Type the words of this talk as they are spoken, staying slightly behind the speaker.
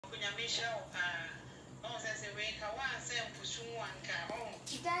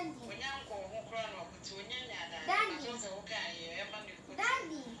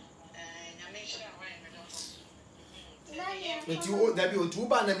That you two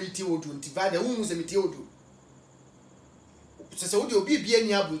banner meeting or to divide the wounds and meteor. So, would you be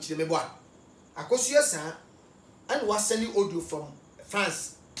any average? The boy. I could see your son and was sending audio from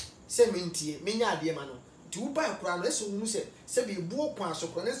France. Same in tea, many idea, Manu. Two by a crown, let's who said, be book pass or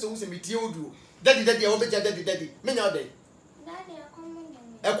connect and meteor. Daddy, daddy, many other day.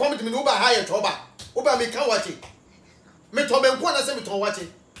 A comment me over higher toba. Oba me can watch it. Me toba and one as a metal watch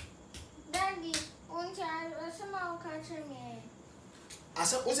it. Daddy, won't you somehow catch me? I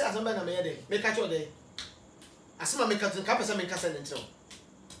suppose as a man a day, make catch your day. As some make us a couple of cousin and so.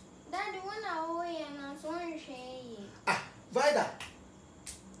 Daddy, 1 hour and I'm sorry, Shay. Ah, VIDA.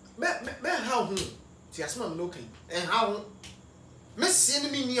 Me how she has mum looking and how Miss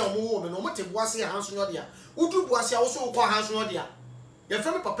send me near more than what it was here, Hans Nodia. Who do was also call Hans Nodia? Your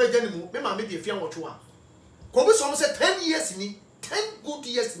family papa Jenny, Mamma may be a few or two. Come some said 10 years in me, 10 good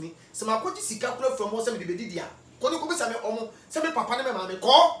years in me. Some are quite sick up from most of the Bedidia. Come come some almost some papa and mamma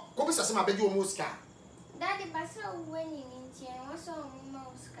call, come some bedroom mosca. Daddy, but so winning in tea and was so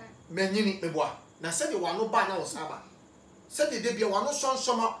mosca. Menini, me boy. Now said you want no banner or saba. Said the debut one no son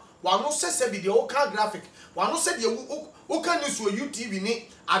summer, one no says the old car graphic, one no said the Oka news were UTV ni,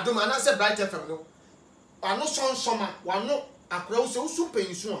 I do man answer bright FM. One no son summer, one no. Akura so super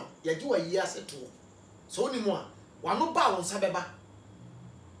in soon, ya do a year set to. So any more, one no bow on Sababa.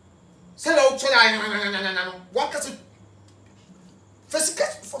 Said out to what does it? First,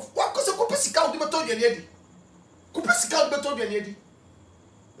 what does a Copesica de Batodia Yedi? Copesica de Batodia Yedi.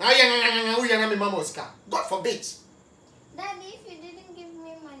 I am Mamosca. God forbid. Daddy, if you didn't give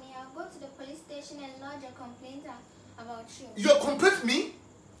me money, I'll go to the police station and lodge a complaint about you. You complete me?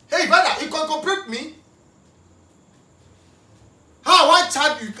 Hey, brother, you can complete me? How I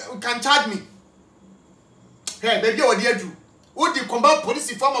charge you can charge me? Hey, baby, what do you do? What do you combat police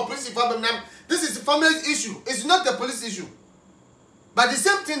farm? This is a family issue. It's not the police issue. But the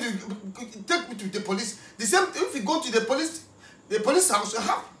same thing you take me to the police. The same if you go to the police house, you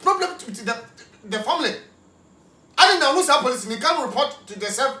have problem with the family. I don't know who's our police. You can't report to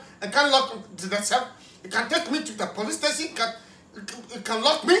themselves and can't lock to themselves. You can take me to the police station. You can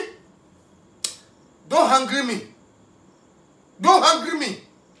lock me. Don't hungry me. Don't hungry me.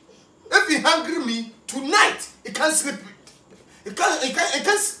 If you hungry me tonight, you can't sleep. You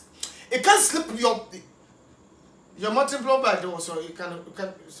can't sleep your multiple bed so you can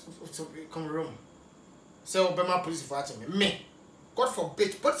come room. So be my police fighting me. God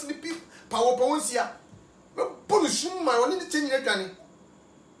forbid, but the people power here. Polish my only thing you're done.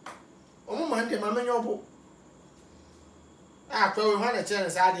 Oh, my dear, my man, ah, we want a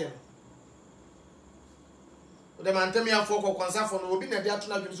chance, I did. The man tell me I'm for concern for no being a day to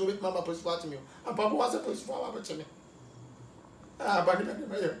not with Mamma police for me. And Papa was a police for our chimney. Ah, but my own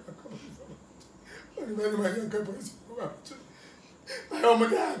mother,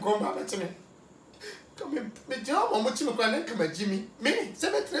 come back to me. Come in, me job, or much of my come at Jimmy. Me,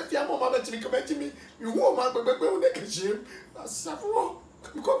 7 mama to me, come at Jimmy. You won't my baby, will make a shame. I suffer.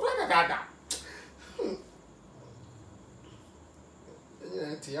 Come on, Dada.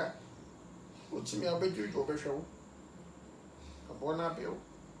 Yeah, what's me? I'll bet you go show. A bona bill.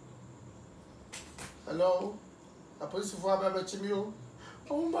 Hello, a person for Baba Chimio.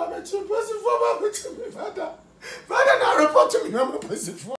 Oh, Baba Chimio, Father. Father, now report to me. I'm a person for.